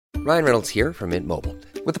Ryan Reynolds here from Mint Mobile.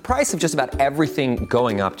 With the price of just about everything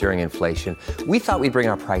going up during inflation, we thought we'd bring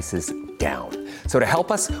our prices down. So to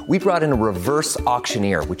help us, we brought in a reverse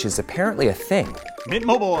auctioneer, which is apparently a thing. Mint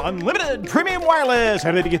Mobile Unlimited Premium Wireless.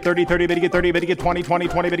 How to get 30, 30, how to get 30, how to get 20, 20,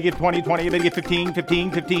 20, how to get 20, 20, how to get 15,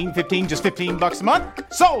 15, 15, 15, just $15 a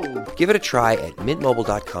month? Sold! Give it a try at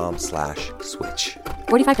mintmobile.com/switch.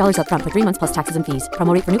 $45 up front for 3 months plus taxes and fees.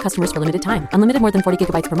 Promo rate for new customers for limited time. Unlimited more than 40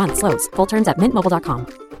 gigabytes per month. Slows full terms at mintmobile.com.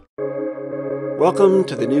 Welcome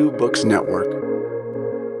to the New Books Network.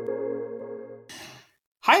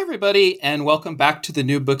 Hi, everybody, and welcome back to the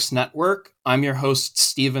New Books Network. I'm your host,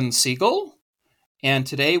 Steven Siegel, and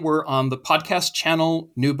today we're on the podcast channel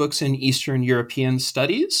New Books in Eastern European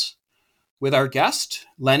Studies with our guest,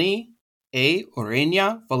 Lenny A.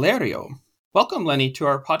 Ureña Valerio. Welcome, Lenny, to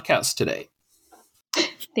our podcast today.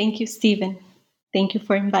 Thank you, Steven. Thank you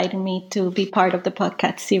for inviting me to be part of the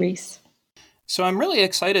podcast series. So I'm really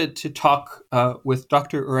excited to talk with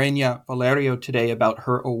Dr. Ureña Valerio today about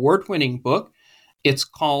her award-winning book. It's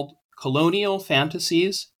called Colonial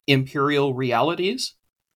Fantasies, Imperial Realities,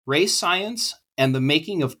 Race Science, and the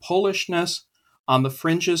Making of Polishness on the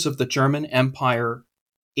Fringes of the German Empire,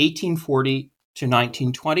 1840 to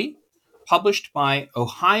 1920, published by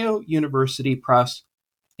Ohio University Press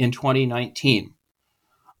in 2019.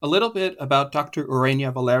 A little bit about Dr.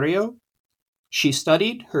 Ureña Valerio. She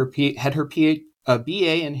studied had her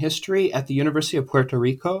BA in history at the University of Puerto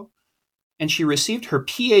Rico, and she received her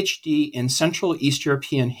PhD in Central East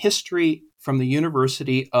European history from the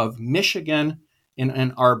University of Michigan in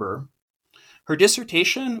Ann Arbor. Her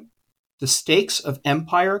dissertation, The Stakes of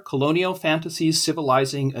Empire, Colonial Fantasies,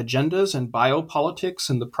 Civilizing Agendas, and Biopolitics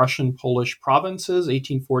in the Prussian-Polish Provinces,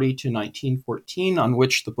 1840 to 1914, on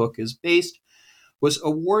which the book is based, was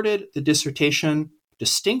awarded the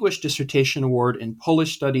Distinguished Dissertation Award in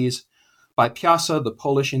Polish Studies by PIASA, the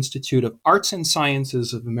Polish Institute of Arts and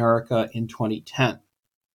Sciences of America, in 2010.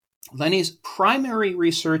 Lenny's primary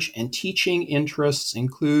research and teaching interests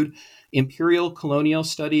include imperial colonial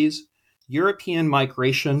studies, European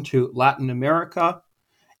migration to Latin America,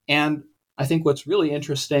 and I think what's really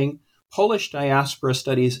interesting, Polish diaspora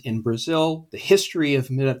studies in Brazil, the history of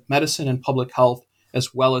medicine and public health,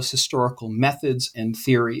 as well as historical methods and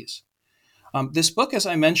theories. This book, as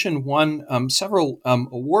I mentioned, won several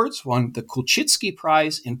awards, won the Kulczycki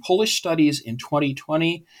Prize in Polish Studies in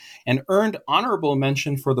 2020, and earned honorable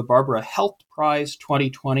mention for the Barbara Helt Prize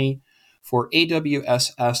 2020 for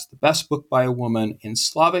AWSS, the best book by a woman in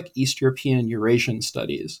Slavic, East European, Eurasian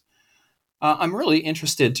Studies. I'm really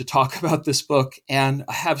interested to talk about this book, and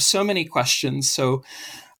I have so many questions. So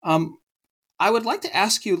I would like to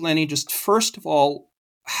ask you, Lenny, just first of all,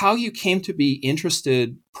 how you came to be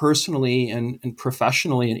interested personally and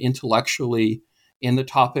professionally and intellectually in the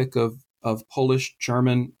topic of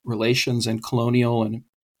Polish-German relations and colonial and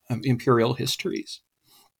imperial histories.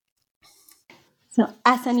 So,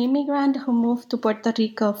 as an immigrant who moved to Puerto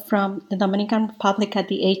Rico from the Dominican Republic at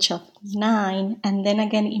the age of 9, and then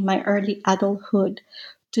again in my early adulthood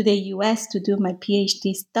to the US to do my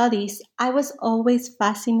PhD studies, I was always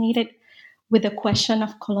fascinated with the question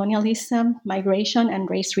of colonialism, migration, and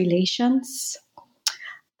race relations.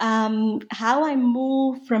 How I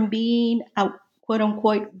moved from being a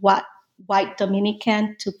quote-unquote white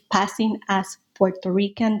Dominican to passing as Puerto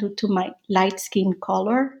Rican due to my light skin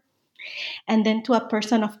color, and then to a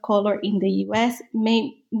person of color in the US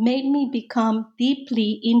made me become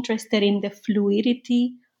deeply interested in the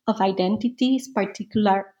fluidity of identities,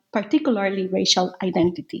 particularly racial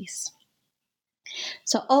identities.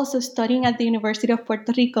 So also studying at the University of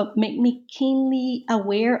Puerto Rico made me keenly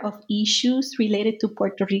aware of issues related to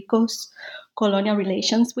Puerto Rico's colonial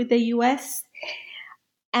relations with the U.S.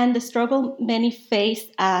 and the struggle many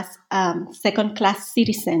faced as second-class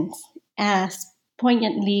citizens, as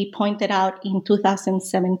poignantly pointed out in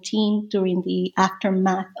 2017 during the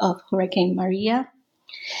aftermath of Hurricane Maria,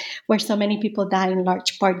 where so many people died in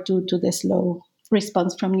large part due to the slow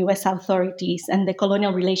response from U.S. authorities and the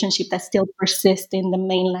colonial relationship that still persists in the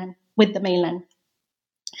mainland with the mainland.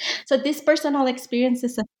 So these personal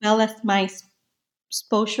experiences, as well as my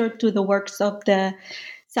exposure to the works of the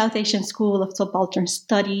South Asian School of Subaltern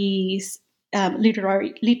Studies,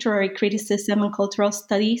 literary criticism, and cultural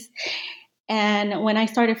studies. And when I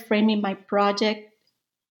started framing my project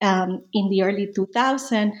in the early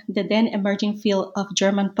 2000s, the then emerging field of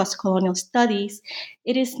German postcolonial studies,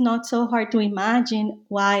 it is not so hard to imagine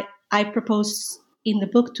why I propose in the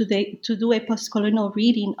book today to do a postcolonial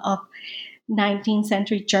reading of 19th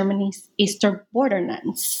century Germany's eastern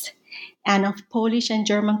borderlands and of Polish and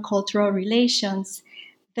German cultural relations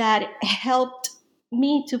that helped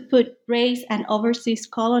me to put race and overseas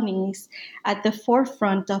colonies at the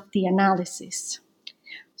forefront of the analysis.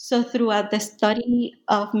 So, throughout the study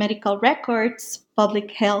of medical records,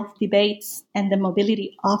 public health debates, and the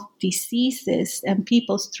mobility of diseases and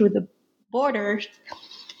peoples borders,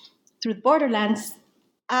 through the borderlands,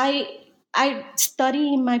 I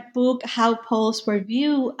study in my book how Poles were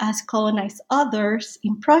viewed as colonized others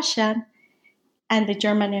in Prussia and the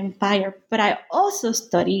German Empire. But I also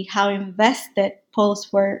study how invested Polish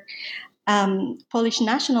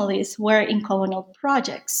nationalists were in colonial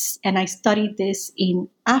projects. And I studied this in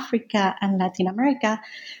Africa and Latin America,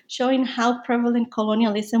 showing how prevalent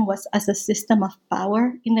colonialism was as a system of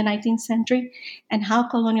power in the 19th century and how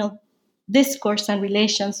colonial discourse and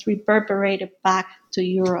relations reverberated back to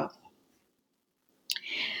Europe.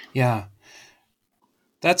 Yeah,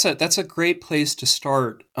 that's a great place to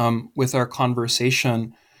start with our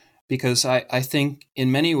conversation, because I think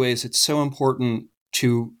in many ways it's so important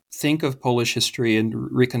to think of Polish history and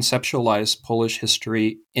reconceptualize Polish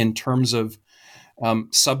history in terms of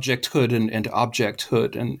subjecthood and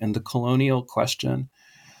objecthood and the colonial question.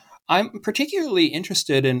 I'm particularly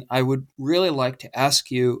interested in, I would really like to ask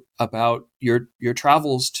you about your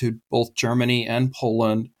travels to both Germany and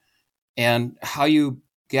Poland and how you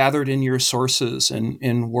gathered in your sources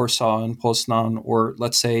in Warsaw and Poznan, or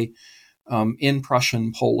let's say in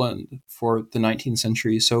Prussian Poland for the 19th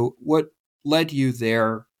century. So what led you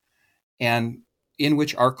there, and in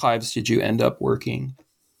which archives did you end up working?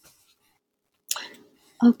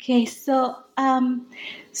 Okay, so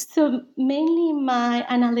mainly my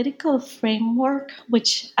analytical framework,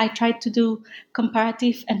 which I tried to do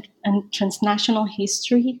comparative and transnational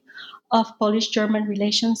history of Polish-German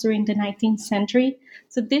relations during the 19th century.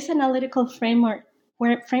 So this analytical framework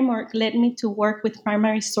led me to work with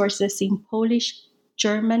primary sources in Polish,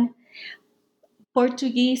 German,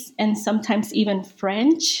 Portuguese, and sometimes even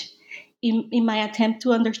French in my attempt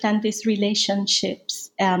to understand these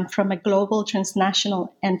relationships from a global,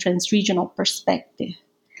 transnational, and transregional perspective.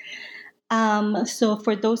 So,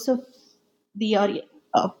 for those of the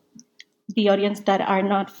audience that are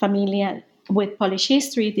not familiar with Polish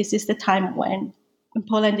history, this is the time when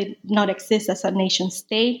Poland did not exist as a nation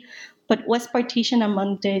state, but was partitioned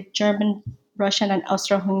among the German, Russian, and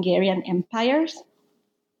Austro-Hungarian empires.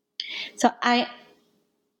 So, I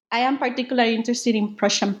am particularly interested in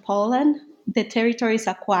Prussian Poland, the territories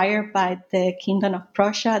acquired by the Kingdom of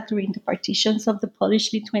Prussia during the partitions of the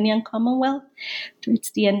Polish-Lithuanian Commonwealth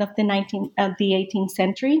towards the end of the 18th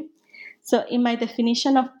century. So in my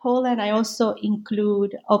definition of Poland, I also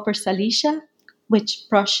include Upper Silesia, which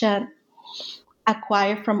Prussia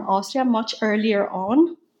acquired from Austria much earlier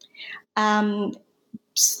on.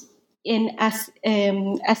 In a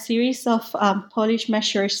series of Polish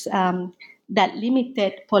measures that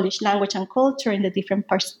limited Polish language and culture in the different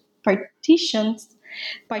partitions,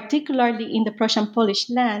 particularly in the Prussian Polish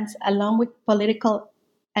lands, along with political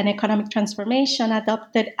and economic transformation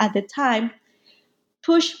adopted at the time,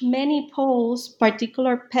 pushed many Poles,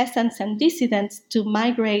 particular peasants and dissidents, to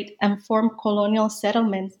migrate and form colonial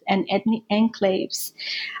settlements and ethnic enclaves,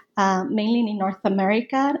 mainly in North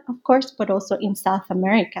America, of course, but also in South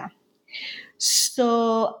America.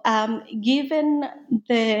 So, given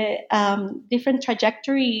the different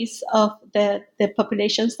trajectories of the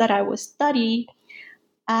populations that I would study,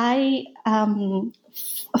 I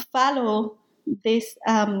follow these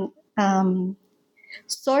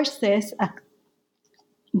sources.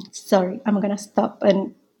 Sorry, I'm going to stop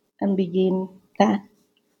and begin that.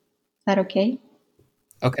 Is that okay?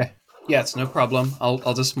 Okay. Yeah, it's no problem.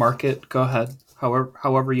 I'll just mark it. Go ahead.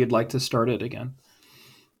 However you'd like to start it again.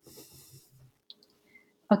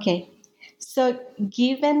 Okay. So,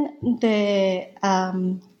 given the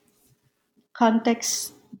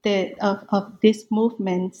context of these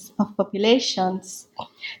movements of populations,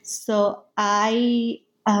 so I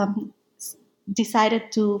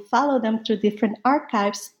decided to follow them through different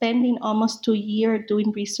archives, spending almost 2 years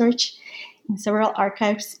doing research in several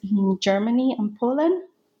archives in Germany and Poland,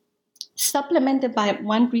 supplemented by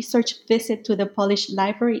one research visit to the Polish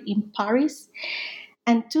Library in Paris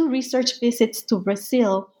and 2 research visits to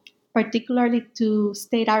Brazil, particularly to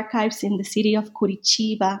state archives in the city of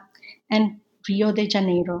Curitiba and Rio de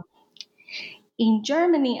Janeiro. In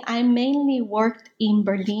Germany, I mainly worked in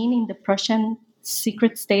Berlin in the Prussian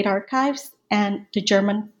Secret State Archives and the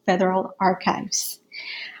German Federal Archives.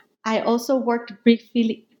 I also worked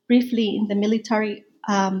briefly in the military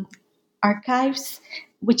archives,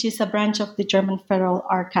 which is a branch of the German Federal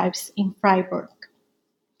Archives in Freiburg.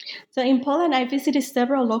 So in Poland, I visited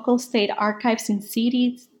several local state archives in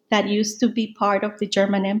cities that used to be part of the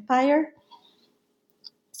German Empire.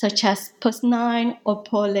 such as Poznań,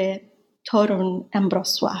 Opole, Torun, and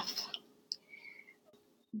Wrocław.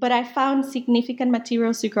 But I found significant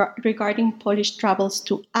materials regarding Polish travels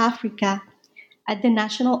to Africa at the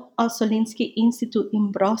National Ossoliński Institute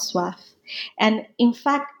in Wrocław. And in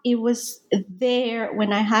fact, it was there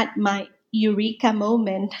when I had my eureka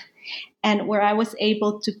moment and where I was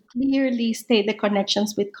able to clearly state the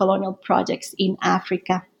connections with colonial projects in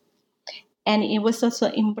Africa. And it was also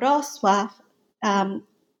in Wrocław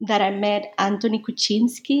that I met Antoni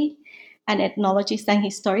Kuczynski, an ethnologist and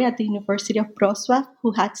historian at the University of Wrocław,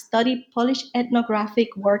 who had studied Polish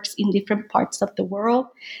ethnographic works in different parts of the world,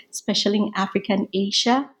 especially in Africa and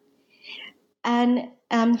Asia. And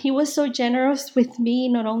he was so generous with me,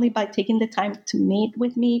 not only by taking the time to meet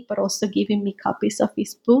with me, but also giving me copies of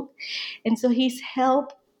his book. And so his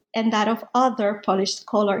help and that of other Polish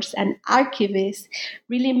scholars and archivists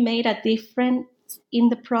really made a difference in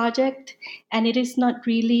the project. And it is not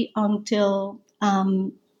really until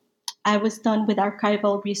I was done with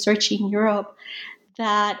archival research in Europe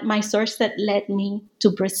that my source that led me to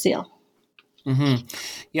Brazil. Mm-hmm.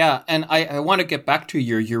 Yeah, and I want to get back to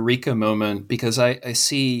your eureka moment because I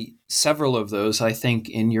see several of those, I think,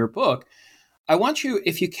 in your book. I want you,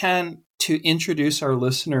 if you can, to introduce our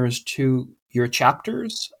listeners to your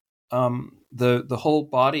chapters, the whole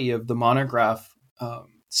body of the monograph.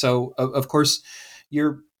 So, of course,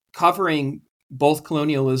 you're covering both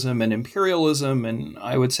colonialism and imperialism, and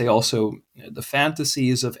I would say also the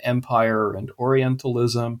fantasies of empire and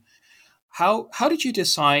Orientalism. How did you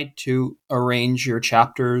decide to arrange your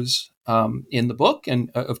chapters in the book? And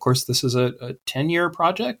of course, this is a 10-year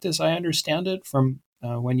project, as I understand it, from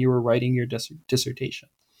when you were writing your dissertation.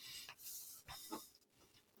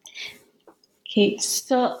 Okay,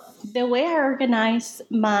 so the way I organize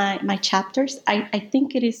my chapters, I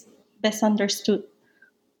think it is best understood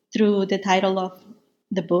through the title of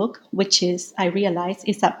the book, which is, I realize,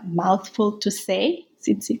 is a mouthful to say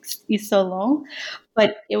since it's so long,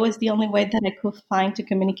 but it was the only way that I could find to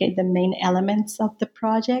communicate the main elements of the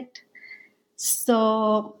project.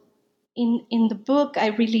 So in the book, I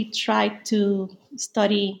really tried to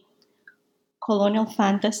study colonial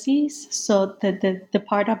fantasies. So the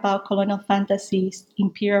part about colonial fantasies,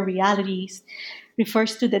 imperial realities,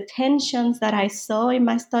 refers to the tensions that I saw in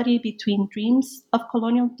my study between dreams of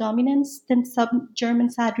colonial dominance that some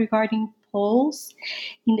Germans had regarding Poles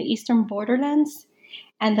in the eastern borderlands,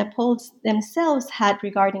 and the Poles themselves had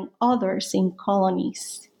regarding others in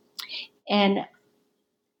colonies. And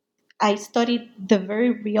I studied the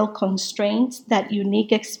very real constraints that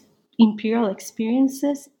unique imperial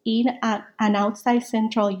experiences in an outside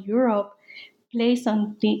Central Europe place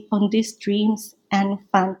on these dreams and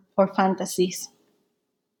fantasies.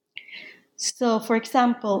 So, for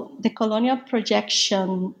example, the colonial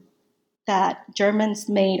projection that Germans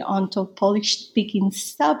made onto Polish-speaking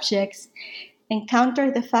subjects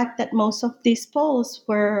encountered the fact that most of these Poles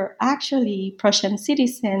were actually Prussian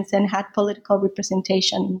citizens and had political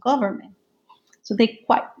representation in government. So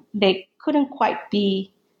they couldn't quite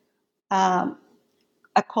be they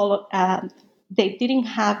didn't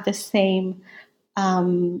have the same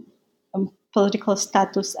political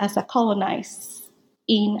status as a colonized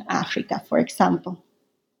in Africa, for example.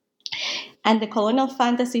 And the colonial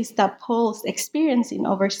fantasies that Poles experienced in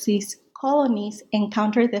overseas colonies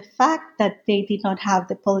encountered the fact that they did not have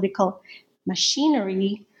the political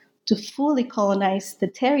machinery to fully colonize the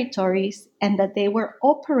territories and that they were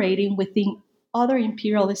operating within other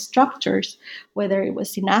imperial structures, whether it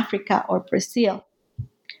was in Africa or Brazil.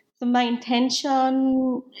 So my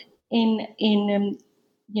intention in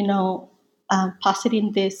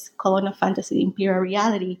positing this colonial fantasy imperial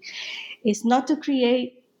reality is not to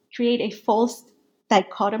create a false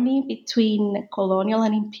dichotomy between colonial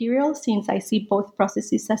and imperial, since I see both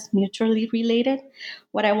processes as mutually related.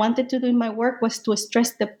 What I wanted to do in my work was to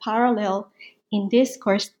stress the parallel in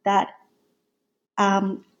discourse that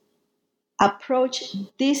approach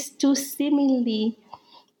these two seemingly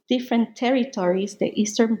different territories, the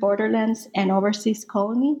eastern borderlands and overseas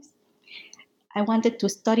colonies. I wanted to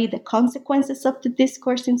study the consequences of the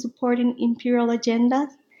discourse in supporting imperial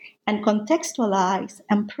agendas and contextualize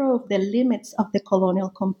and prove the limits of the colonial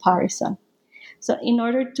comparison. So in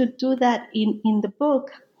order to do that in the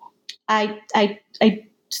book, I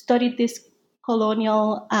studied these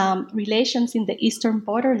colonial relations in the eastern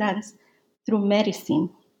borderlands through medicine.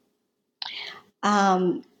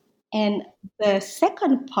 And the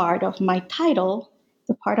second part of my title,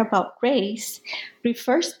 the part about race,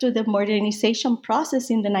 refers to the modernization process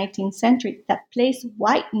in the 19th century that placed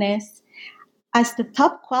whiteness as the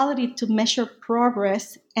top quality to measure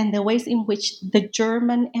progress and the ways in which the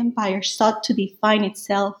German Empire sought to define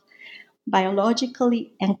itself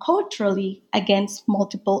biologically and culturally against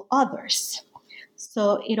multiple others.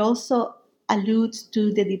 So it also alludes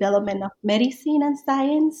to the development of medicine and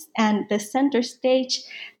science and the center stage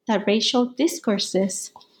that racial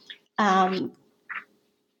discourses um,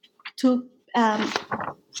 took um,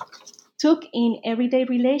 took in everyday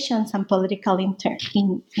relations and political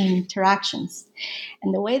interactions.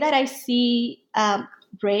 And the way that I see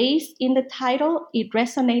race in the title, it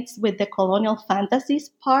resonates with the colonial fantasies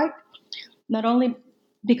part, not only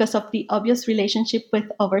because of the obvious relationship with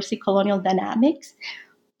overseas colonial dynamics,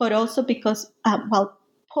 but also because while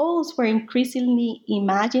Poles were increasingly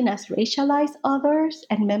imagined as racialized others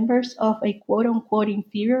and members of a quote unquote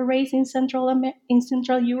inferior race in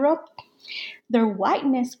Central Europe, their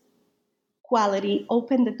whiteness quality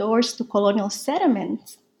opened the doors to colonial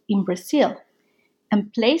settlements in Brazil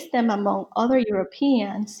and placed them among other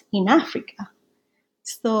Europeans in Africa.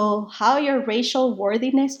 So, how your racial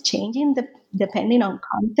worthiness changing depending on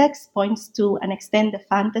context points to an extent the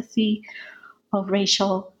fantasy of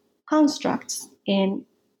racial constructs. And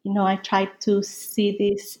I tried to see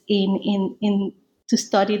this in to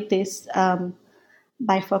study this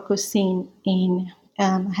by focusing in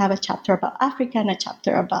have a chapter about Africa and a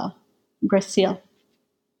chapter about Brazil.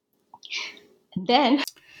 And then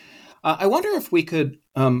I wonder if we could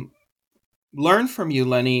learn from you,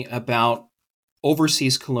 Lenny, about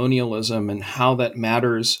overseas colonialism and how that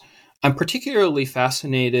matters. I'm particularly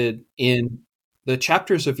fascinated in the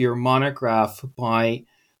chapters of your monograph by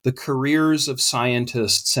the careers of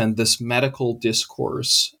scientists and this medical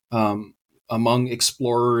discourse among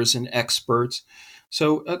explorers and experts.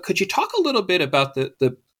 So could you talk a little bit about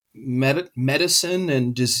the medicine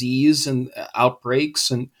and disease and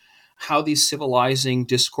outbreaks and how these civilizing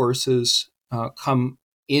discourses come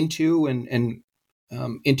into and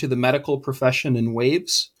into the medical profession in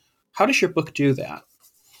waves? How does your book do that?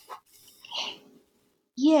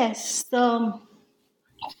 yes, so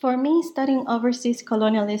for me, studying overseas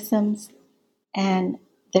colonialisms and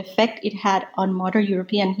the effect it had on modern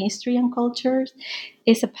European history and cultures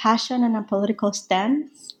is a passion and a political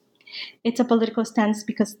stance. It's a political stance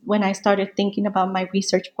because when I started thinking about my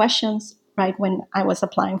research questions, right when I was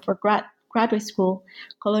applying for graduate school,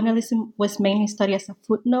 colonialism was mainly studied as a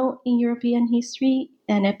footnote in European history,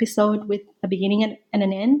 an episode with a beginning and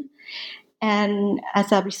an end, and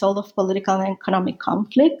as a result of political and economic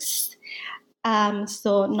conflicts.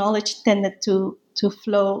 So knowledge tended to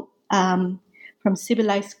flow from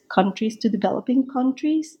civilized countries to developing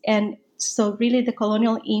countries, and so really the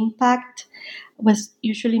colonial impact was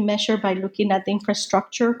usually measured by looking at the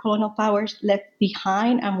infrastructure colonial powers left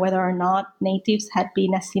behind and whether or not natives had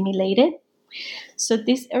been assimilated. So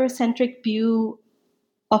this Eurocentric view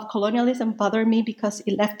of colonialism bothered me because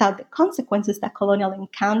it left out the consequences that colonial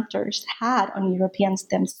encounters had on Europeans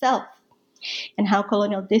themselves and how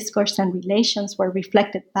colonial discourse and relations were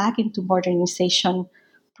reflected back into modernization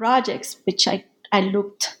projects, which I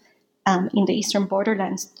looked in the Eastern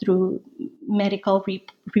borderlands through medical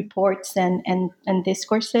reports and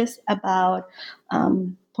discourses about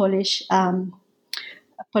Polish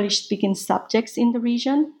speaking subjects in the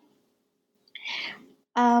region.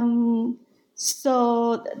 Um,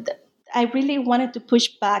 so I really wanted to push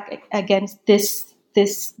back against this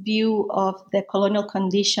view of the colonial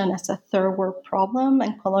condition as a third world problem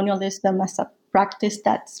and colonialism as a practice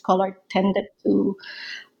that scholars tended to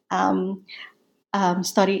um,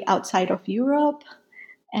 study outside of Europe.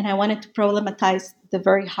 And I wanted to problematize the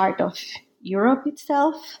very heart of Europe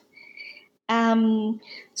itself.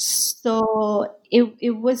 So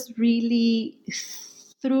it was really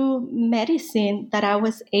through medicine that I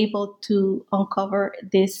was able to uncover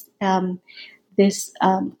this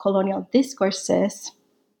colonial discourses.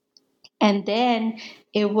 And then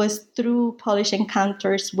it was through Polish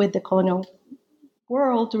encounters with the colonial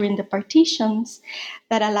world during the partitions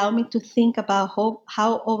that allowed me to think about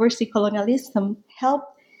how overseas colonialism helped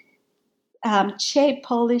shape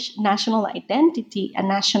Polish national identity and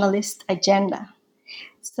nationalist agenda.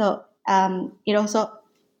 So it also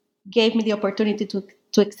gave me the opportunity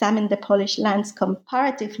to examine the Polish lands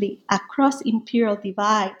comparatively across imperial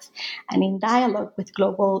divides and in dialogue with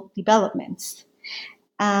global developments.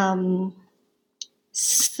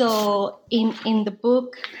 So in the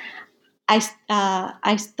book,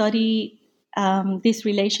 I study these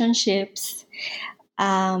relationships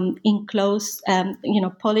in close,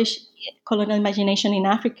 Polish colonial imagination in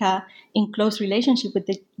Africa in close relationship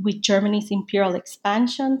with Germany's imperial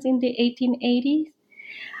expansions in the 1880s.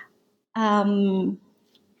 Um,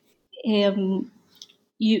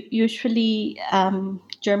 usually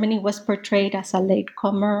Germany was portrayed as a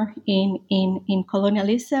latecomer in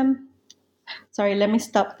colonialism. Sorry, let me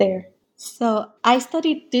stop there. So I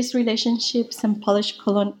studied these relationships and Polish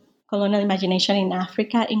colonial imagination in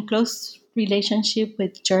Africa in close relationship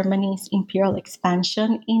with Germany's imperial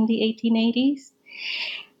expansion in the 1880s.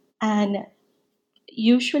 And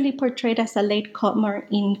usually portrayed as a latecomer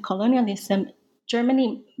in colonialism,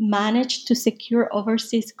 Germany managed to secure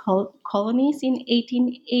overseas colonies in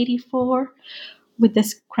 1884 with the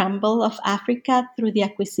scramble of Africa through the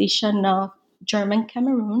acquisition of German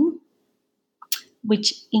Cameroon,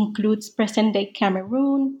 which includes present day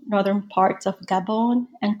Cameroon, northern parts of Gabon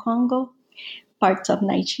and Congo, parts of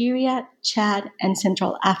Nigeria, Chad, and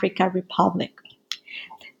Central Africa Republic.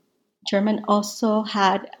 German also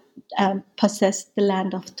had possessed the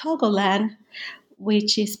land of Togoland,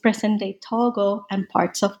 which is present day Togo and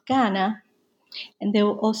parts of Ghana. And they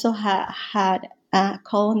also had a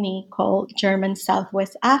colony called German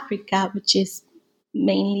Southwest Africa, which is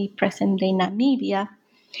mainly present day Namibia,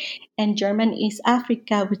 and German East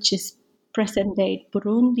Africa, which is present day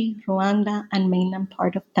Burundi, Rwanda, and mainland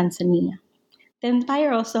part of Tanzania. The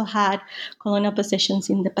empire also had colonial possessions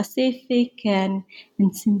in the Pacific, and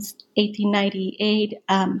since 1898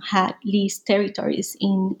 had leased territories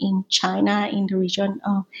in China in the region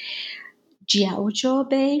of Jiaozhou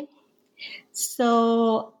Bay.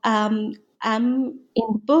 So in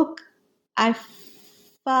the book, I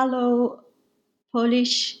follow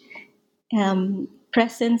Polish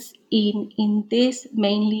presence in this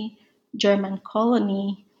mainly German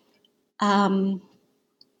colony.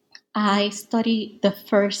 I studied the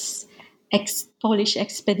first Polish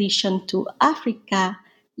expedition to Africa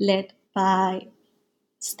led by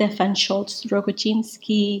Stefan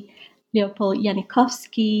Scholz-Rogozinski, Leopold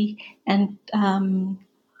Janikowski, and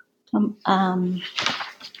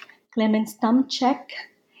Clemens Tomczak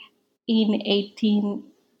in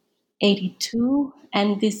 1882.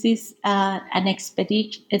 And this is an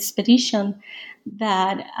expedition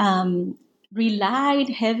that relied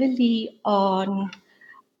heavily on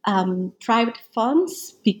private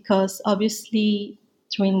funds, because obviously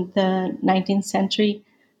during the 19th century,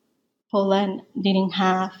 Poland didn't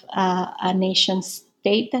have a nation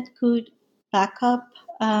state that could back up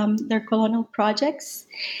their colonial projects.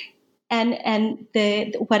 And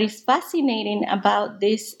what is fascinating about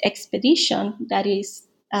this expedition that is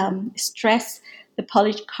stress the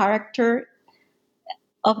Polish character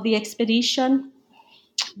of the expedition,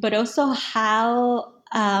 but also how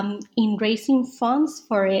in raising funds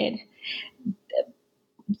for it,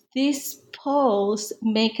 these polls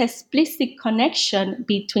make an explicit connection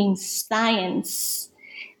between science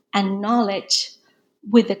and knowledge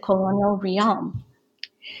with the colonial realm,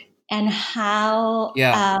 and how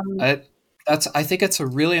I think it's a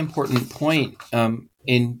really important point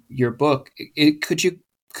in your book. Could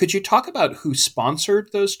you talk about who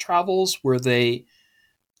sponsored those travels? Were they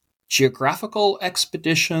geographical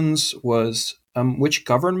expeditions? Was which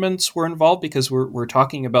governments were involved? Because we're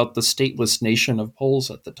talking about the stateless nation of Poles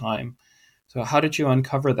at the time. So how did you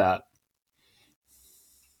uncover that?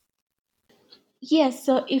 Yes,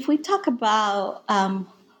 so if we talk about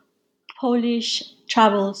Polish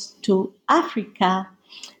travels to Africa,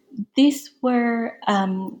 these were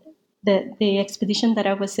the expedition that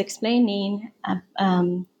I was explaining that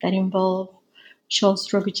involved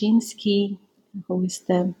Scholz-Rogozinski, who is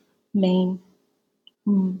the main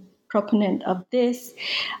proponent of this.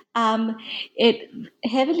 It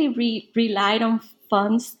heavily relied on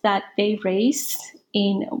funds that they raised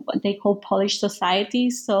in what they call Polish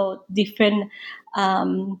societies, so different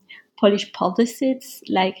Polish publicists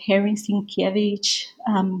like Henryk Sienkiewicz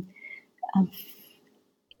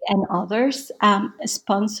and others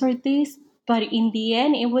sponsored this. But in the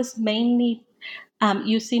end, it was mainly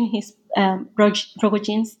using his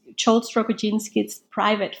Scholz-Rogozinski's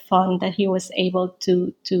private fund that he was able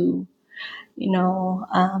to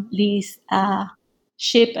lease a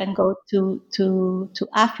ship and go to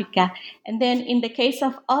Africa. And then in the case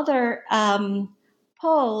of other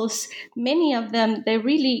Poles, many of them, they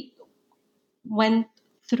really went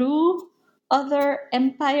through other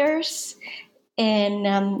empires. And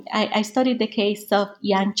I studied the case of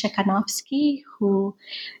Jan Czekanowski, who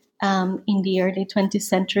in the early 20th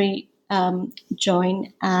century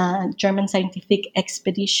joined a German scientific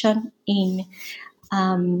expedition in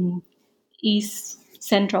East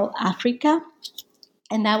Central Africa.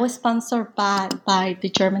 And that was sponsored by the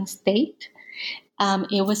German state.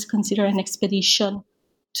 It was considered an expedition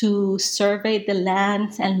to survey the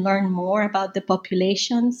lands and learn more about the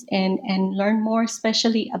populations and learn more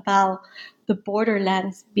especially about the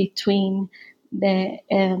borderlands between the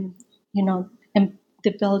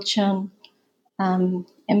the Belgian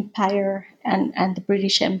Empire and the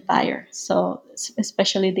British Empire. So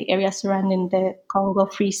especially the area surrounding the Congo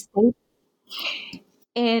Free State.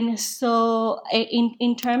 And so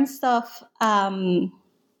in terms of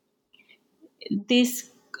this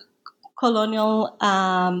colonial,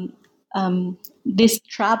 this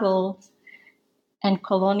travel and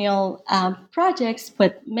colonial projects,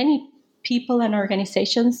 but many people and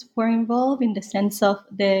organizations were involved in the sense of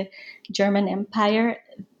the German Empire.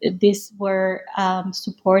 These were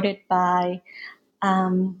supported by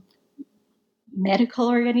medical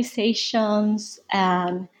organizations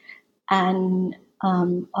and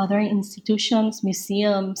other institutions,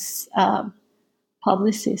 museums,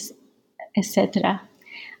 publicists, etc.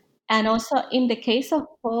 And also in the case of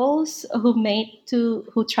Poles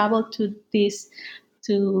who traveled to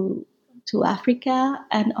to Africa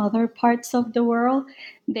and other parts of the world,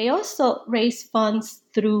 they also raise funds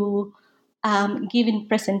through giving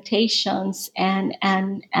presentations and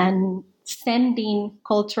sending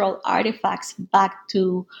cultural artifacts back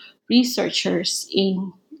to researchers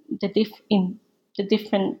in the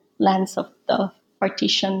different lands of the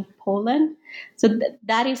partition Poland. So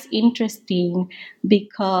that is interesting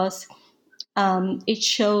because it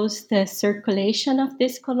shows the circulation of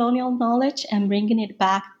this colonial knowledge and bringing it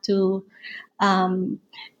back to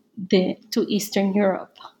to Eastern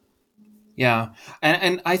Europe. Yeah,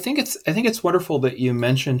 and I think it's wonderful that you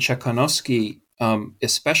mentioned Czekanowski,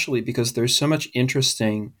 especially because there's so much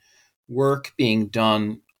interesting work being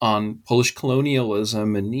done on Polish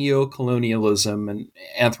colonialism and neo-colonialism and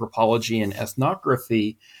anthropology and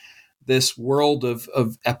ethnography, this world of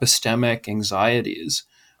epistemic anxieties,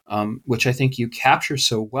 which I think you capture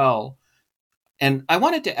so well. And I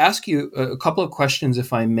wanted to ask you a couple of questions,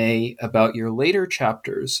 if I may, about your later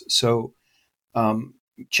chapters. So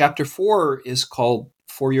chapter 4 is called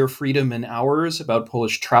For Your Freedom and Ours, about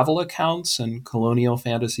Polish travel accounts and colonial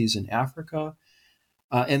fantasies in Africa.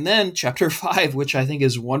 And then chapter 5, which I think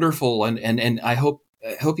is wonderful, and I hope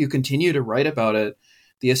you continue to write about it,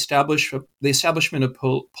 the establishment of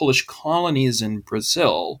Polish colonies in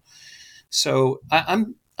Brazil. So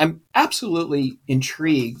I'm absolutely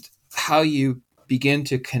intrigued how you begin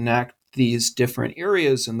to connect these different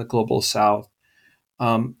areas in the global South,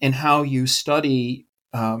 and how you study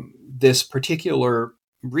this particular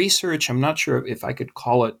research. I'm not sure if I could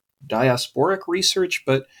call it diasporic research,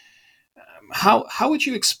 but how would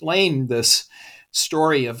you explain this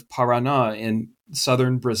story of Paraná in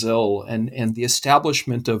southern Brazil and the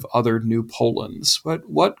establishment of other new Polands?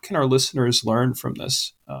 What can our listeners learn from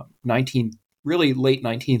this really late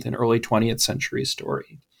 19th and early 20th century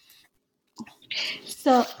story?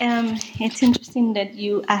 So it's interesting that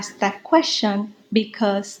you asked that question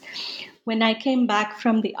because when I came back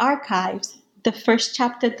from the archives, the first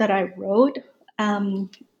chapter that I wrote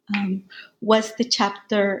was the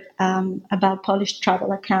chapter about Polish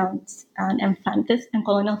travel accounts and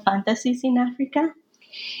colonial fantasies in Africa.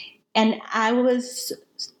 And I was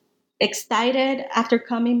excited after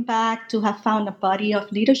coming back to have found a body of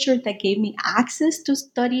literature that gave me access to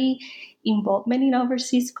study involvement in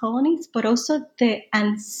overseas colonies, but also the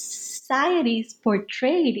anxieties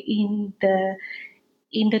portrayed in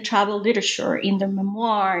the travel literature, in the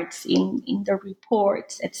memoirs, in the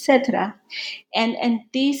reports, etc. And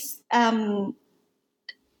this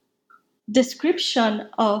description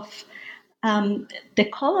of the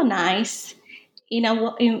colonized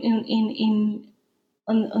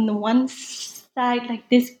on the one side, like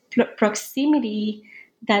this proximity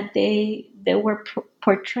that they were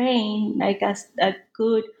portraying, like as a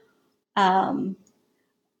good that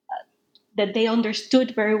they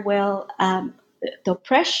understood very well the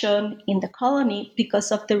oppression in the colony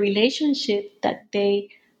because of the relationship that they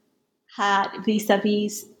had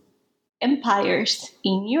vis-a-vis empires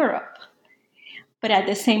in Europe. But at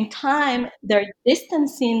the same time, they're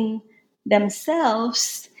distancing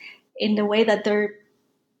themselves in the way that they're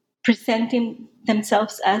presenting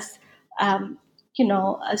themselves as, as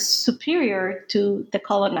superior to the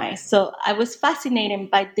colonized. So I was fascinated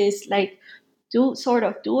by this, like, sort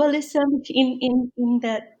of dualism in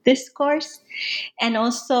the discourse, and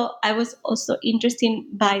also I was also interested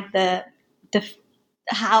by the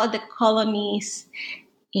how the colonies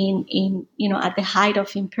in at the height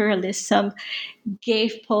of imperialism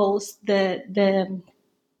gave Poles the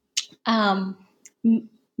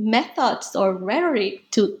methods or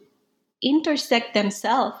rhetoric to intersect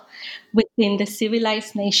themselves within the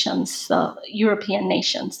civilized nations, European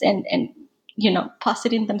nations, and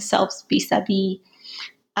positing themselves vis-a-vis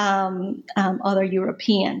other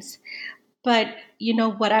Europeans. But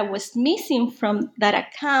what I was missing from that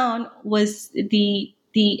account was the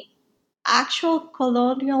actual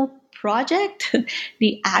colonial project,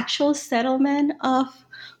 the actual settlement of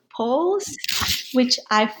Poles, which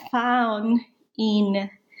I found in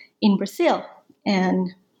Brazil,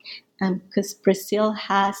 and because Brazil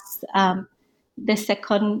has the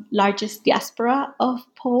second largest diaspora of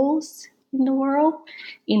Poles in the world,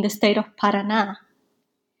 in the state of Paraná.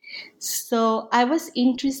 So I was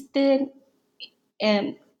interested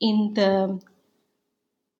in the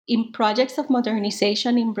in projects of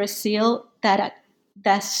modernization in Brazil that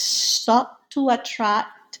sought to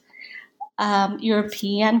attract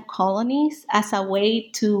European colonies as a way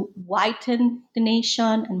to whiten the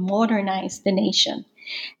nation and modernize the nation.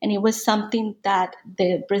 And it was something that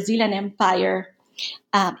the Brazilian Empire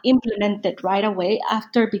implemented right away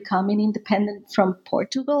after becoming independent from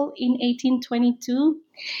Portugal in 1822.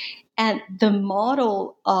 And the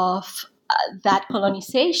model of that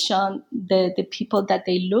colonization, the people that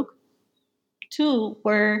they looked to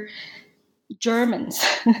were Germans.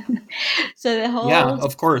 So the Yeah, whole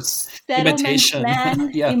of course. settlement Imitation.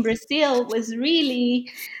 plan Yeah. in Brazil was really,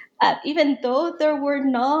 even though there were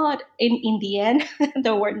not, in the end,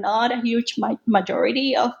 there were not a huge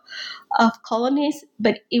majority of colonies,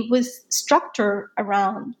 but it was structured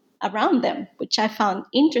around them, which I found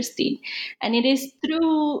interesting. And it is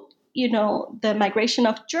through the migration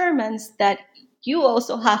of Germans that you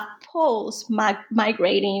also have Poles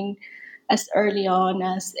migrating as early on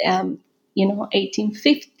as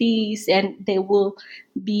 1850s, and they will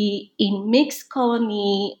be in mixed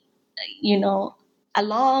colony, you know,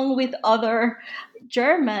 along with other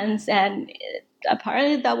Germans, and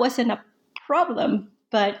apparently that wasn't a problem.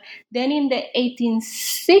 But then in the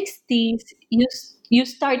 1860s, you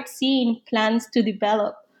start seeing plans to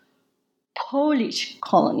develop Polish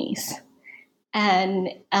colonies, and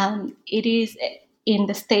it is in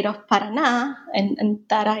the state of Paraná, and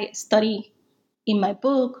that I study in my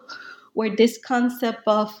book, where this concept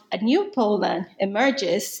of a new Poland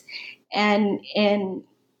emerges, and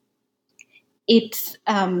it's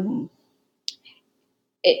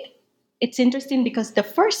it, it's interesting because the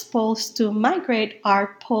first Poles to migrate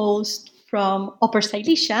are Poles from Upper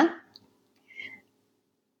Silesia,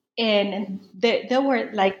 and they were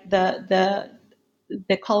like the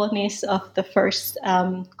colonies of the first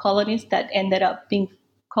colonies that ended up being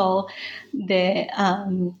called the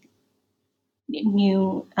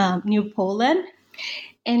New Poland.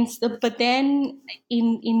 And so, but then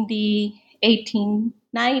in the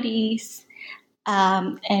 1890s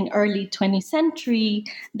and early 20th century,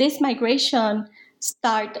 this migration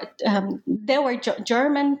started. There were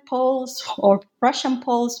German Poles or Russian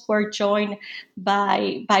Poles were joined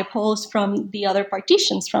by Poles from the other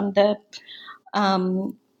partitions, from the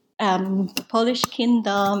um, Polish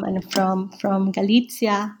kingdom and from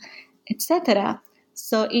Galicia, etc.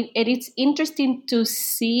 So it is interesting to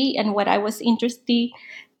see, and what I was interested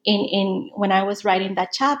in when I was writing that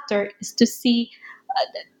chapter is to see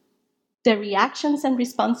the reactions and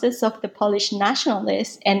responses of the Polish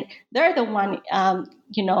nationalists, and they're the one,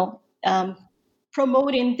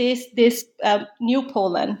 promoting this new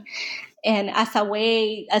Poland, and as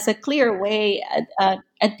a clear way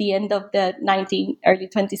at the end of the early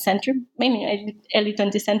 20th century, mainly early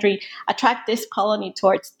 20th century, attract this colony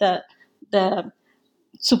towards the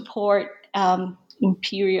support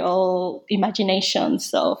imperial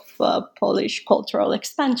imaginations of Polish cultural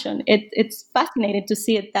expansion. It's fascinating to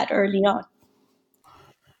see it that early on.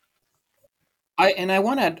 I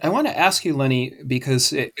want to ask you, Lenny,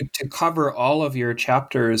 because to cover all of your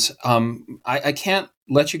chapters, I can't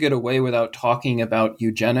let you get away without talking about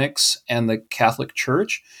eugenics and the Catholic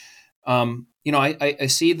Church. I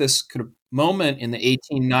see this kind of moment in the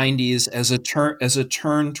 1890s as a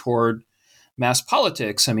turn toward mass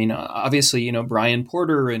politics. I mean, obviously, Brian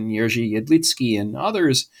Porter and Jerzy Jedlicki and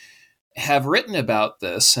others have written about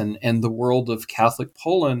this and the world of Catholic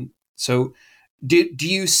Poland. So do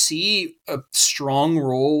you see a strong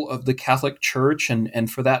role of the Catholic Church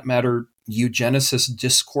and for that matter, eugenicist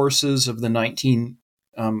discourses of the 1900s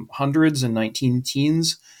and 19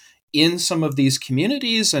 teens in some of these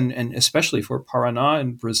communities and especially for Paraná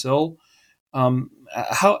and Brazil?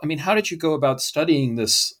 How did you go about studying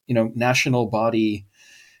this, national body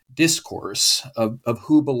discourse of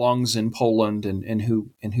who belongs in Poland and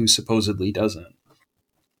who supposedly doesn't?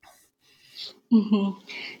 Mhm.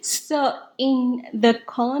 So in the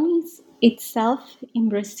colonies itself in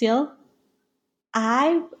Brazil,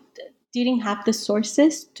 I didn't have the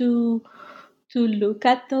sources to look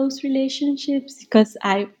at those relationships because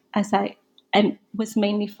I was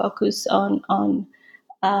mainly focused on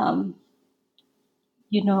um,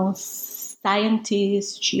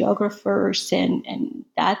 scientists, geographers, and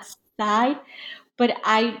that side. But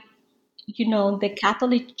I the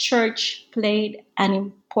Catholic Church played an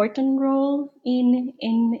important role in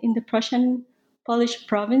the Prussian Polish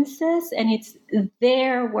provinces, and it's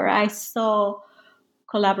there where I saw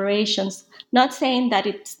collaborations. Not saying that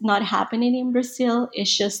it's not happening in Brazil,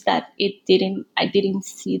 it's just that I didn't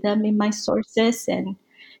see them in my sources. And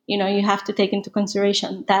you have to take into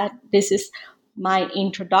consideration that this is my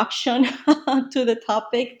introduction to the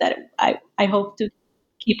topic that I hope to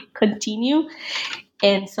continue.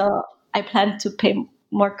 And so I plan to pay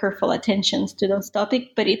more careful attention to those topics.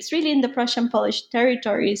 But it's really in the Prussian Polish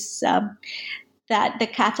territories that the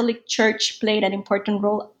Catholic Church played an important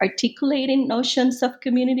role articulating notions of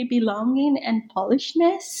community belonging and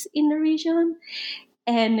Polishness in the region.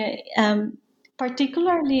 And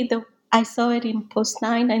particularly, I saw it in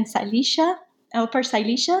Poznan and Silesia, Upper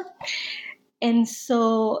Silesia. And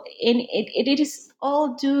so it is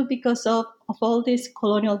all due because of all these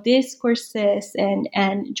colonial discourses and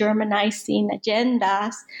Germanizing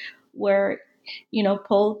agendas where,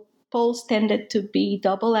 Poles tended to be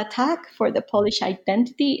double attack for the Polish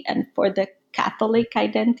identity and for the Catholic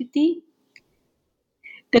identity.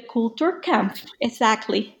 The Kulturkampf,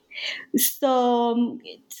 exactly. So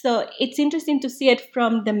it's interesting to see it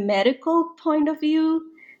from the medical point of view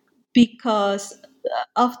because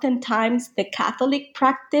oftentimes the Catholic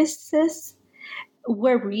practices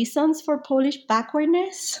were reasons for Polish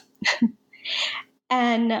backwardness.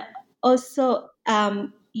 And also,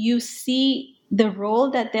 you see the role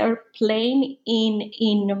that they're playing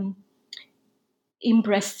in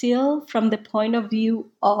Brazil from the point of view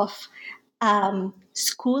of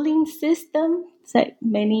schooling system, so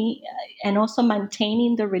many, and also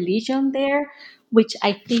maintaining the religion there, which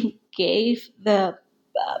I think gave the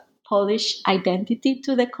Polish identity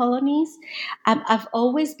to the colonies. I've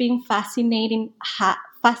always been fascinated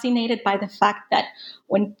by the fact that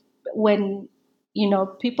when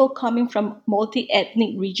people coming from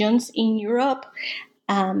multi-ethnic regions in Europe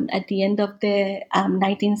at the end of the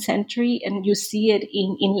 19th century, and you see it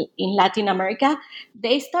in Latin America,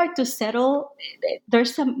 they start to settle.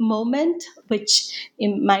 There's a moment which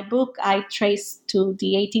in my book I trace to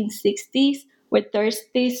the 1860s where there's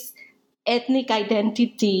this ethnic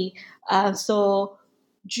identity. So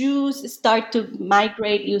Jews start to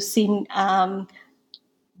migrate using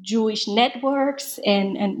Jewish networks,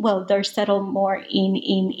 and well, they're settled more in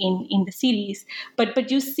the cities.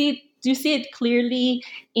 But you see it clearly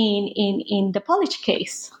in the Polish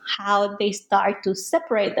case, how they start to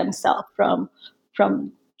separate themselves from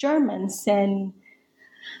Germans,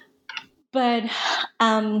 but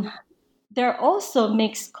there are also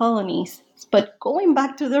mixed colonies. But going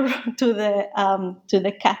back to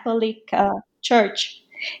the Catholic Church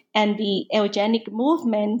and the eugenic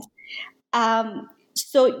movement,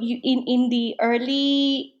 so in the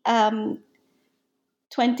early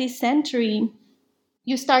 20th century,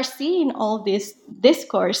 you start seeing all this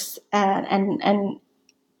discourse and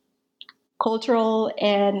cultural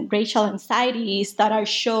and racial anxieties that are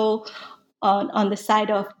shown on the side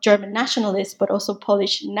of German nationalists, but also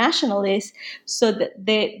Polish nationalists. So that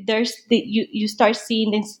you start seeing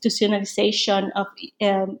the institutionalization of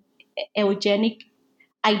eugenic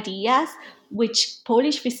ideas, which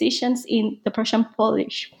Polish physicians in the Prussian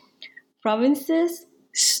Polish provinces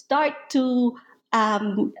start to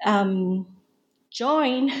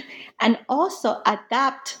join and also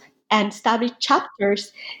adapt and establish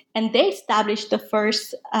chapters. And they established the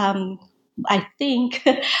first, I think,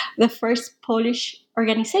 the first Polish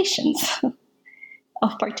organizations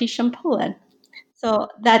of partition Poland. So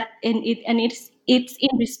that it's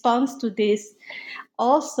in response to this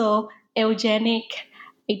also eugenic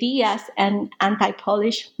ideas and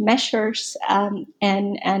anti-Polish measures and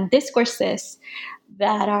discourses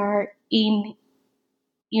that are in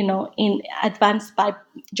advanced by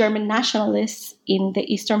German nationalists in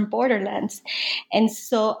the eastern borderlands. And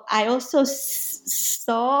so I also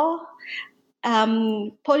saw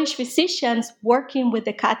Polish physicians working with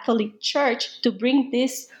the Catholic Church to bring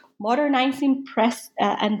this modernizing press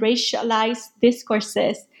and racialized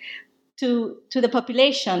discourses to the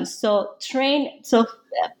population. So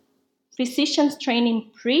physicians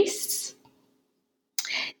training priests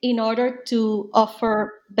in order to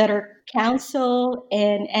offer better counsel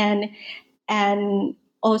and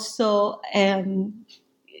also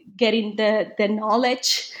getting the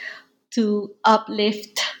knowledge to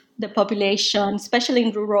uplift the population, especially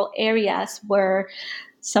in rural areas where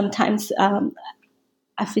sometimes a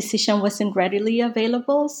physician wasn't readily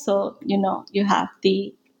available. So you have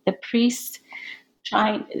the priest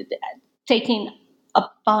taking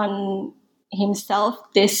upon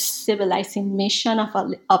himself this civilizing mission of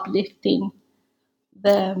uplifting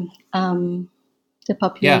the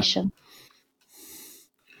population.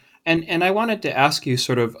 And I wanted to ask you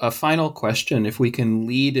sort of a final question, if we can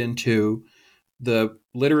lead into the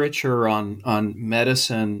literature on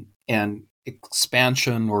medicine and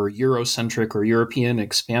expansion, or Eurocentric or European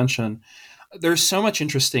expansion. There's so much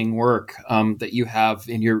interesting work that you have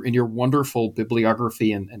in your wonderful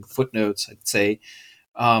bibliography and footnotes, I'd say,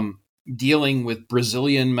 dealing with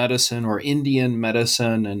Brazilian medicine or Indian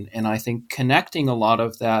medicine, and I think connecting a lot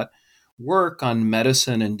of that work on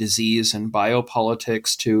medicine and disease and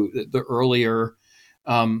biopolitics to the earlier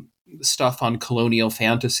stuff on colonial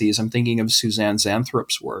fantasies. I'm thinking of Suzanne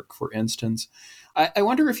Zanthrop's work, for instance. I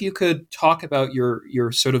wonder if you could talk about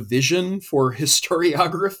your sort of vision for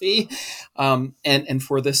historiography, and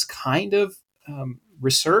for this kind of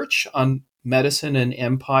research on medicine and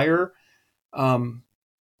empire,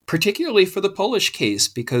 particularly for the Polish case,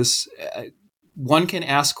 because one can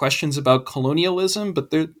ask questions about colonialism,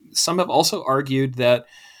 but some have also argued that,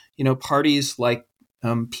 parties like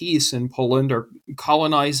PiS in Poland are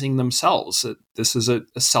colonizing themselves. This is a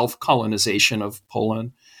self-colonization of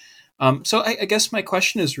Poland. So I guess my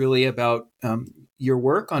question is really about your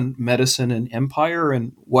work on medicine and empire,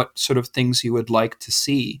 and what sort of things you would like to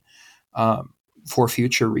see for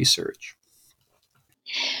future research.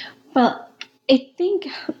 Well, I think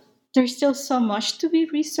there's still so much to be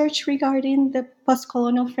researched regarding the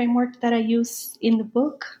post-colonial framework that I use in the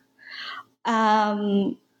book.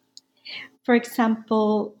 For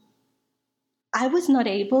example, I was not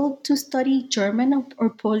able to study German or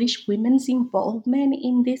Polish women's involvement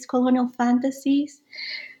in these colonial fantasies.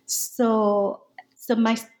 So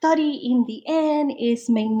my study in the end is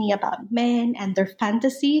mainly about men and their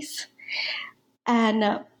fantasies.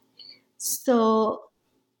 And so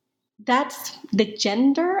that's the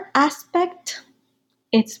gender aspect.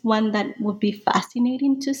 It's one that would be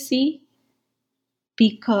fascinating to see,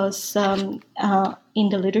 because in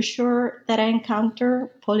the literature that I encounter,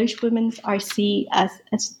 Polish women are seen as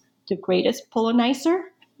the greatest polonizer.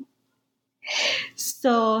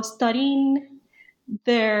 So studying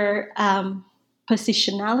their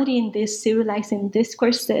positionality in these civilizing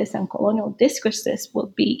discourses and colonial discourses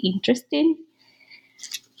will be interesting.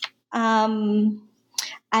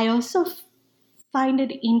 I also find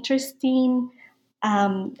it interesting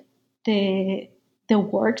the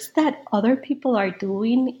works that other people are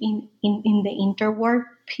doing in the interwar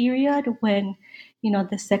period, when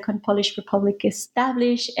the Second Polish Republic is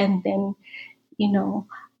established, and then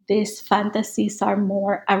these fantasies are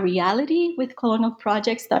more a reality with colonial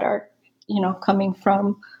projects that are coming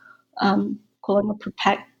from colonial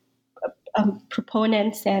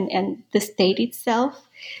proponents and the state itself.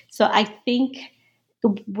 So I think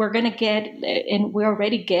we're going to get, and we're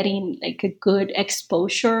already getting, like, a good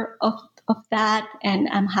exposure of that. And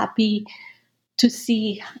I'm happy to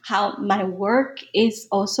see how my work is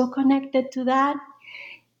also connected to that.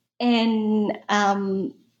 And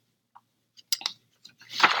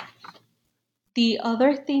the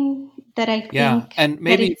other thing that I think, and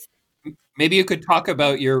maybe you could talk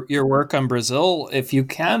about your work on Brazil, if you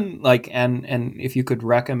can, and if you could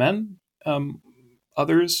recommend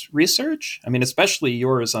others' research. I mean, especially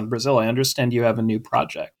yours on Brazil. I understand you have a new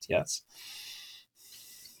project. Yes.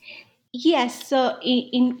 Yes. So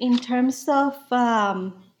in terms of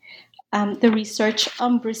the research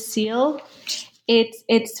on Brazil,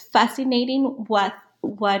 it's fascinating what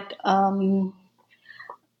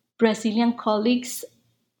Brazilian colleagues,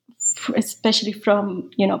 especially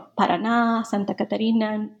from Paraná, Santa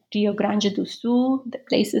Catarina, and Rio Grande do Sul, the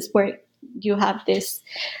places where you have this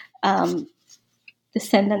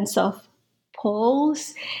descendants of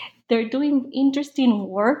Poles, they're doing interesting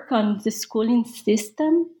work on the schooling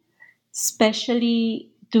system, especially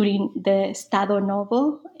during the Estado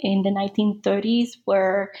Novo in the 1930s,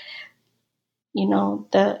 where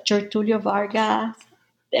the Getúlio Vargas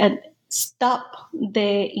stopped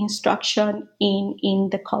the instruction in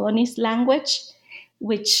the colony's language,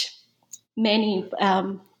 which many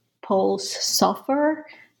Poles suffer,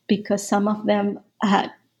 because some of them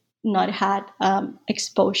had not had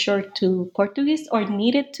exposure to Portuguese, or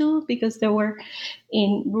needed to, because they were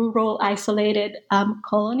in rural, isolated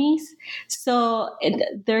colonies. So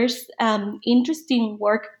there's interesting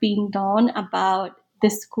work being done about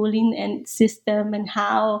the schooling and system, and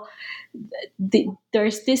how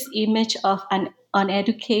there's this image of an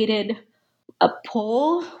uneducated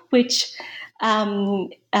Pole, which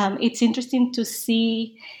it's interesting to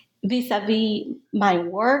see vis-a-vis my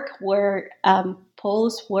work, where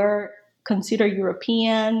Poles were considered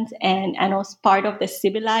Europeans and was part of the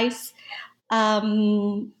civilized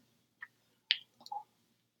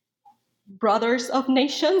brothers of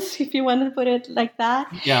nations, if you want to put it like that,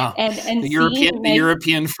 Yeah, and the seeing like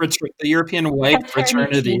The European white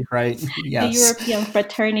fraternity, fraternity, right? the Yes. European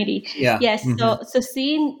fraternity. Yeah. Yes, Hmm. so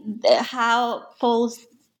seeing how Poles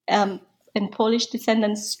um, and Polish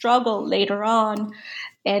descendants struggle later on,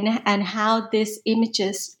 and how these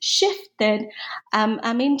images shifted,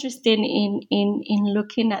 I'm interested in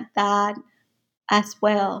looking at that as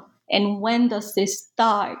well. And when does this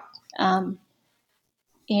start? Um,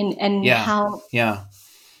 and Yeah. Yeah.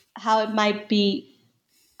 how it might be,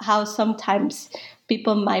 how sometimes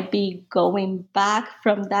people might be going back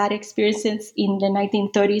from that experiences in the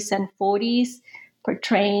 1930s and 40s,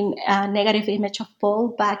 portraying a negative image of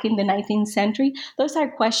Paul back in the 19th century. Those are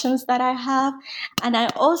questions that I have. And I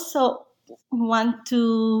also want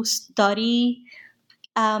to study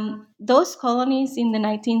those colonies in the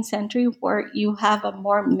 19th century where you have a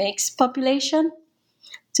more mixed population,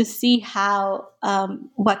 to see how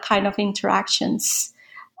what kind of interactions,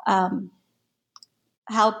 um,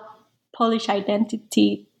 how Polish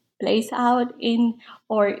identity plays out in,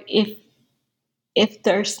 or if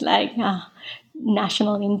there's like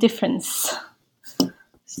national indifference.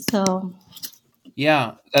 So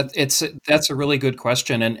Yeah. That's a really good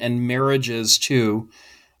question, and marriages too,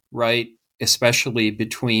 right? Especially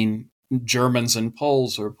between Germans and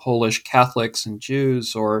Poles, or Polish Catholics and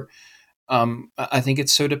Jews, or I think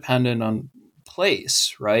it's so dependent on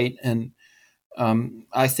place, right? And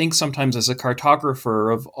I think sometimes as a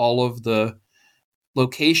cartographer of all of the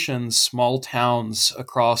locations, small towns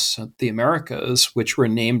across the Americas, which were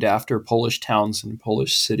named after Polish towns and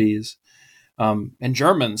Polish cities, and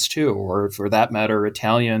Germans too, or for that matter,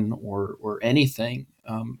 Italian or anything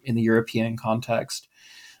in the European context.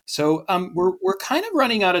 So we're kind of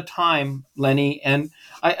running out of time, Lenny, and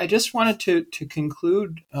I just wanted to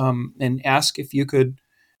conclude and ask if you could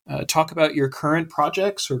talk about your current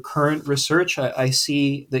projects or current research. I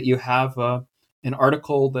see that you have an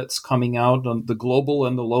article that's coming out on the global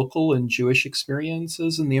and the local and Jewish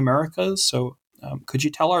experiences in the Americas. So could you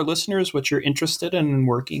tell our listeners what you're interested in and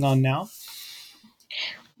working on now?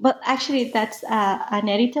 but actually that's an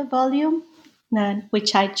edited volume,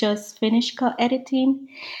 which I just finished editing.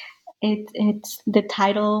 It's the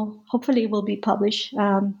title. Hopefully, will be published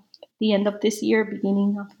the end of this year,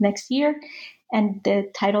 beginning of next year, and the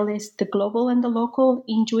title is "The Global and the Local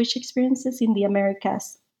in Jewish Experiences in the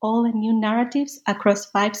Americas: Old and New Narratives Across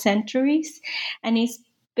 5 Centuries," and it's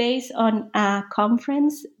based on a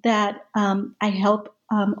conference that I helped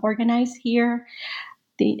organize here,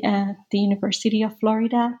 the University of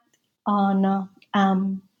Florida, on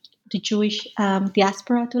the Jewish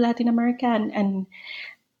diaspora to Latin America, and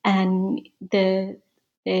the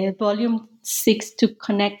volume seeks to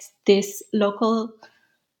connect this local.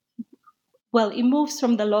 Well, it moves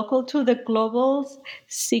from the local to the global,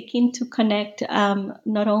 seeking to connect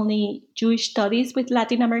not only Jewish studies with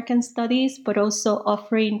Latin American studies, but also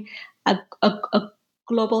offering a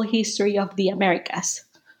global history of the Americas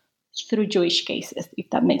through Jewish cases, if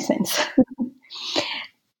that makes sense.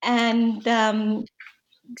 And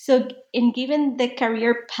so, in given the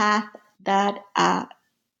career path that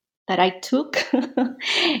that I took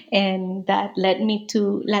and that led me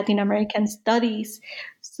to Latin American studies.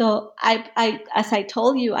 So as I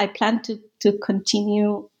told you, I plan to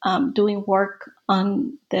continue doing work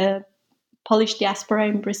on the Polish diaspora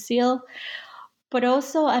in Brazil, but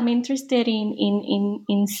also I'm interested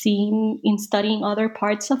in seeing, in studying other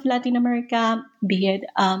parts of Latin America, be it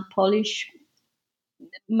Polish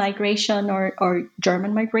migration or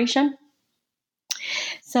German migration.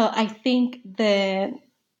 So I think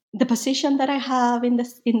the position that I have in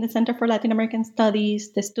the Center for Latin American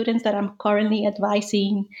Studies, the students that I'm currently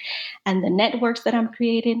advising, and the networks that I'm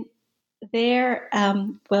creating there,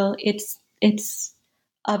 well, it's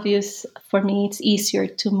obvious for me. It's easier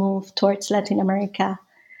to move towards Latin America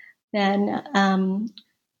than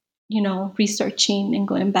researching and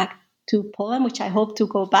going back to Poland, which I hope to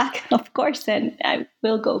go back, of course, and I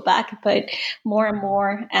will go back, but more and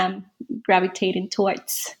more gravitating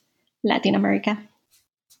towards Latin America.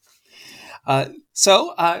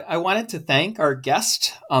 So I wanted to thank our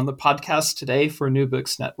guest on the podcast today for New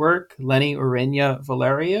Books Network, Lenny Ureña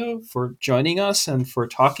Valerio, for joining us and for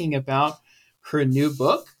talking about her new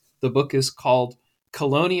book. The book is called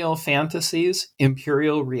Colonial Fantasies,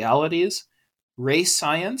 Imperial Realities, Race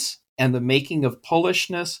Science, and the Making of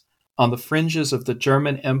Polishness on the Fringes of the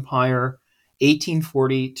German Empire,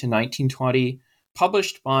 1840 to 1920,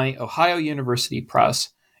 published by Ohio University Press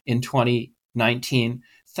in 2019.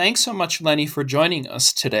 Thanks so much, Lenny, for joining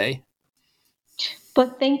us today.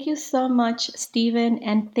 But thank you so much, Stephen,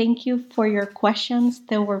 and thank you for your questions.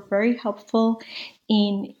 They were very helpful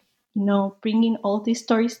in bringing all these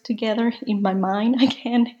stories together in my mind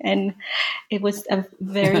again. And it was a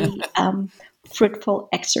very fruitful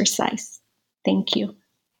exercise. Thank you.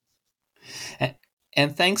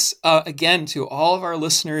 And thanks again to all of our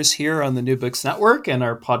listeners here on the New Books Network and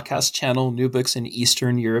our podcast channel, New Books in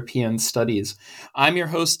Eastern European Studies. I'm your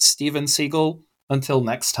host, Stephen Siegel. Until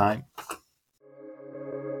next time.